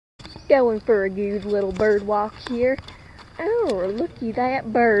Going for a good little bird walk here. Oh, looky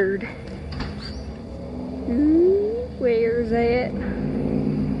that bird. Ooh, where's it?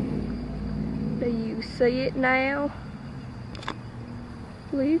 Do you see it now?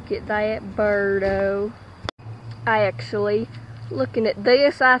 Look at that birdo. Looking at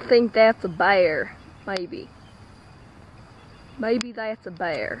this, I think that's a bear. Maybe. Maybe that's a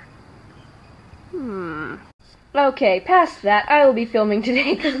bear. Okay, past that, I will be filming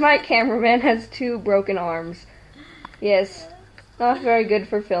today because my cameraman has 2 broken arms. Yes, not very good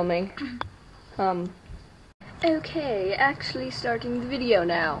for filming. Okay, actually starting the video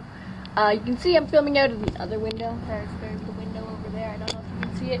now. You can see I'm filming out of the other window. There's the window over there. I don't know if you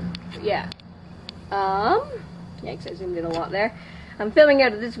can see it. But yeah. Yeah, 'cause I zoomed in a lot there. I'm filming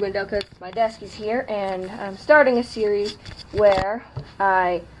out of this window because my desk is here, and I'm starting a series where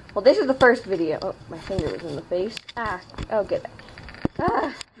well, this is the first video. Oh, my finger was in the face. Oh, get that.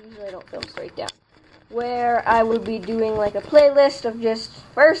 Usually I don't film straight down. Where I will be doing like a playlist of just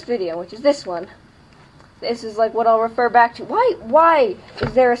first video, which is this one. This is like what I'll refer back to. Why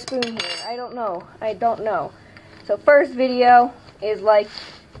is there a spoon here? I don't know. So first video is like,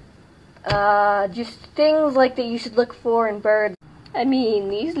 just things like that you should look for in birds. I mean,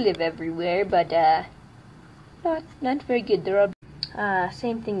 these live everywhere, but, not very good. They're all,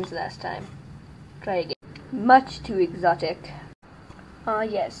 same thing as last time. Try again. Much too exotic.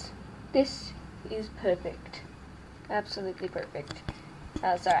 Yes. This is perfect. Absolutely perfect.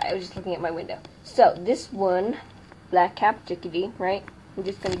 Sorry, I was just looking at my window. So, this one, black-capped chickadee, right? I'm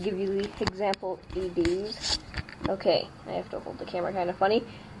just going to give you the example EDs. Okay, I have to hold the camera kind of funny.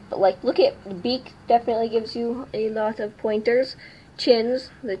 But, like, look at the beak, definitely gives you a lot of pointers. Chins,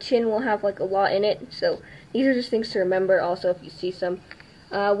 the chin will have, like, a lot in it. So, these are just things to remember, also, if you see some.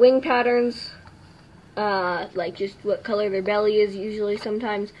 Wing patterns, like, just what color their belly is, usually,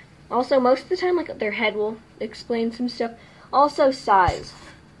 sometimes. Also, most of the time, like, their head will explain some stuff. Also, size.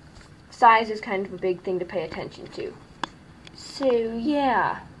 Size is kind of a big thing to pay attention to. So,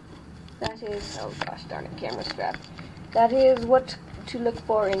 yeah. That is, oh gosh darn it, camera strap. That is what to look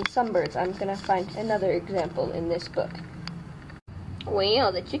for in some birds. I'm going to find another example in this book.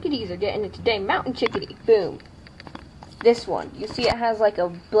 Well, the chickadees are getting it today. Mountain chickadee. Boom. This one. You see it has like a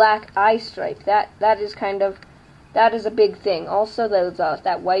black eye stripe. That is a big thing. Also, those,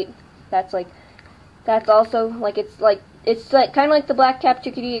 that white, that's also, like, it's kind of like the black-capped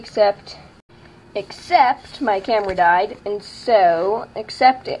chickadee, except my camera died, and so,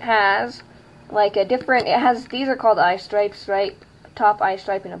 except it has, like, these are called eye stripes, right? Top eye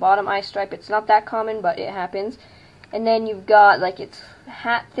stripe and a bottom eye stripe. It's not that common, but it happens. And then you've got, like, its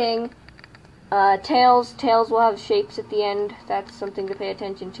hat thing. Tails will have shapes at the end. That's something to pay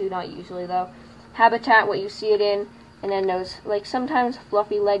attention to, not usually, though. Habitat, what you see it in. And then those, like, sometimes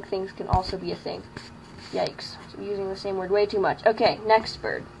fluffy leg things can also be a thing. Yikes. I'm using the same word way too much. Okay, next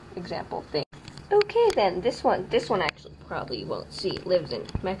bird example thing. Okay, then, this one actually probably you won't see. It lives in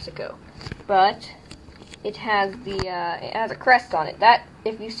Mexico. But it has it has a crest on it. That,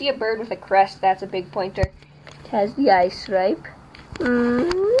 if you see a bird with a crest, that's a big pointer. It has the eye stripe.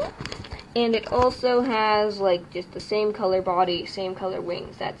 And it also has, like, just the same color body, same color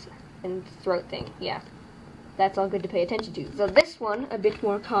wings. That's, and throat thing, yeah. That's all good to pay attention to. So this one, a bit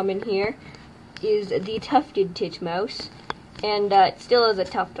more common here, is the tufted titmouse. And it still has a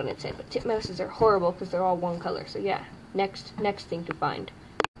tuft on its head, but titmouses are horrible because they're all one color. So yeah, next thing to find.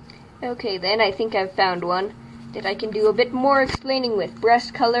 Okay, then I think I've found one that I can do a bit more explaining with.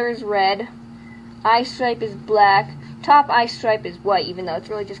 Breast color is red, eye stripe is black, top eye stripe is white, even though it's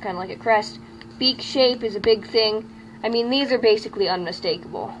really just kind of like a crest. Beak shape is a big thing. I mean, these are basically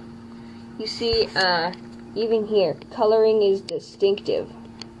unmistakable. You see, even here, coloring is distinctive.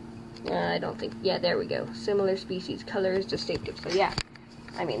 I don't think, yeah, there we go. Similar species, color is distinctive. So yeah,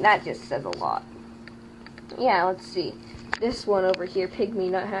 I mean, that just says a lot. Yeah, let's see. This one over here, pygmy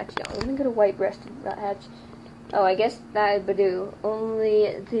nuthatch. No, let me go to white-breasted nuthatch. Oh, I guess that would do.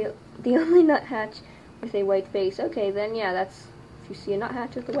 The only nuthatch with a white face. Okay, then yeah, that's, if you see a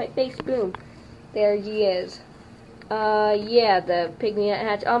nuthatch with a white face, boom, there he is. Yeah, the pygmy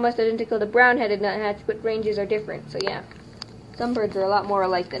nuthatch, almost identical to brown-headed nuthatch, but ranges are different, so yeah. Some birds are a lot more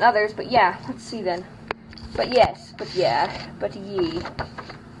alike than others, but yeah, let's see then. But yes, but yeah, but ye.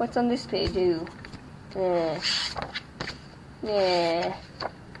 What's on this page? Ooh. I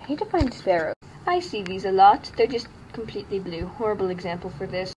hate to find sparrows. I see these a lot. They're just completely blue. Horrible example for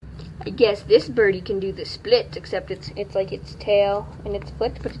this. I guess this birdie can do the splits, except it's like its tail and its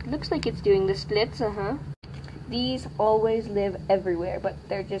foot, but it looks like it's doing the splits, These always live everywhere, but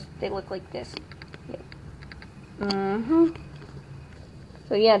they look like this. Yeah.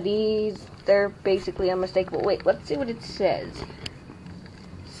 So yeah, they're basically unmistakable. Wait, let's see what it says.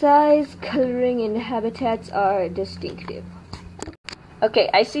 Size, coloring, and habitats are distinctive. Okay,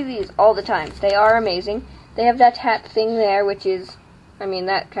 I see these all the time. They are amazing. They have that hat thing there, which is, I mean,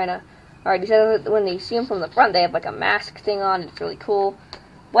 that kind of already says that when you see them from the front, they have like a mask thing on. It's really cool.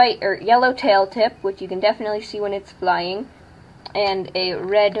 White or yellow tail tip, which you can definitely see when it's flying, and a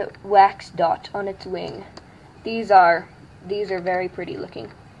red wax dot on its wing. These are very pretty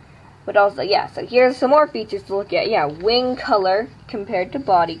looking. But also, yeah, so here's some more features to look at. Yeah, wing color compared to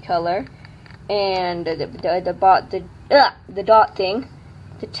body color, and the dot thing,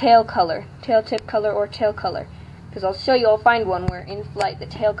 the tail color, tail tip color or tail color. Because I'll show you, I'll find one where in flight the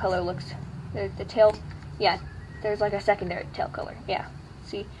tail color looks, the tail, yeah, there's like a secondary tail color. Yeah,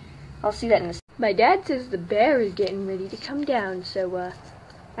 see, I'll see that in a second. My dad says the bear is getting ready to come down, so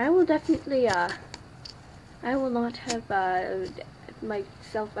I will definitely, I will not have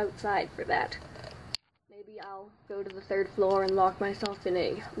myself outside for that. Maybe I'll go to the 3rd floor and lock myself in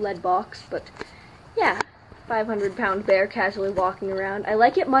a lead box, but yeah, 500-pound bear casually walking around. I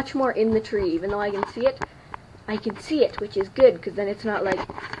like it much more in the tree, even though I can see it, which is good, because then it's not like,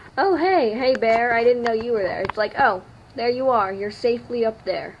 oh hey bear, I didn't know you were there. It's like, oh, there you are, you're safely up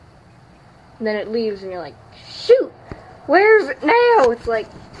there. And then it leaves and you're like, shoot, where's it now? It's like,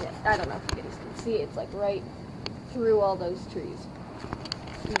 yeah, I don't know if you guys can see it, it's like right through all those trees.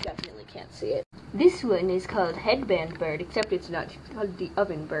 You definitely can't see it. This one is called headband bird, except it's not. It's called the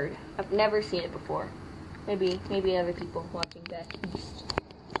oven bird. I've never seen it before. Maybe other people watching Back East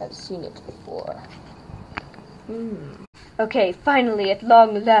have seen it before. Okay, finally, at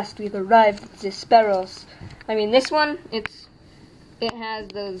long last, we've arrived at the sparrows. I mean, this one, it has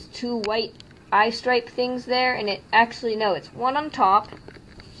those 2 white eye stripe things there, and it actually, no, it's one on top.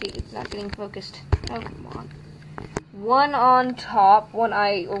 See, it's not getting focused. Oh, come on. One on top,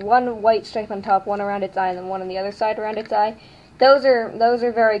 one white stripe on top, one around its eye, and then one on the other side around its eye. Those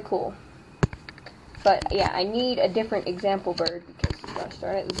are very cool. But yeah, I need a different example bird because, gosh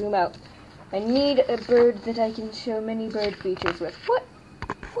darn it, zoom out. I need a bird that I can show many bird features with.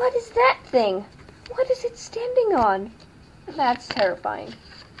 What is that thing? What is it standing on? That's terrifying.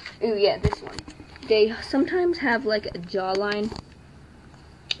 Ooh, yeah, this one. They sometimes have like a jawline.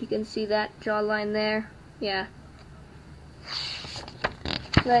 You can see that jawline there. Yeah.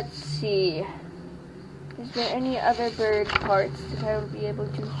 Let's see. Is there any other bird parts that I will be able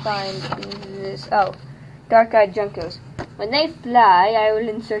to find in this? Oh, dark-eyed juncos. When they fly, I will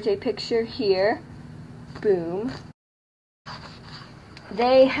insert a picture here. Boom.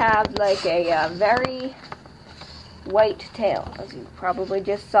 They have like a very white tail, as you probably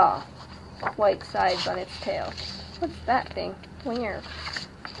just saw. White sides on its tail. What's that thing? Where?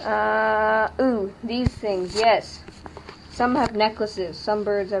 Ooh, these things, yes. Some have necklaces. Some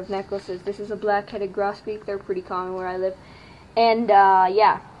birds have necklaces. This is a black-headed grosbeak. They're pretty common where I live. And,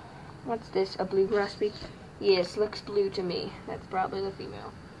 yeah. What's this? A blue grosbeak? Yes, looks blue to me. That's probably the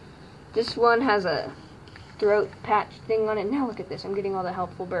female. This one has a throat patch thing on it. Now look at this. I'm getting all the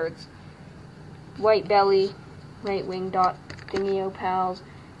helpful birds. White belly, right wing dot, thingy pals.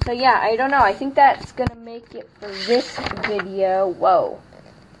 So, yeah, I don't know. I think that's going to make it for this video. Whoa.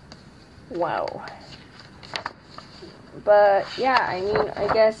 Wow. But, yeah, I mean,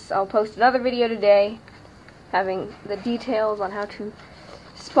 I guess I'll post another video today having the details on how to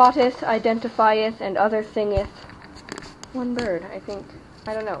spotteth, identifieth, and other thingeth one bird, I think.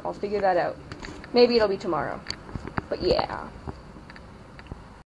 I don't know. I'll figure that out. Maybe it'll be tomorrow. But, yeah.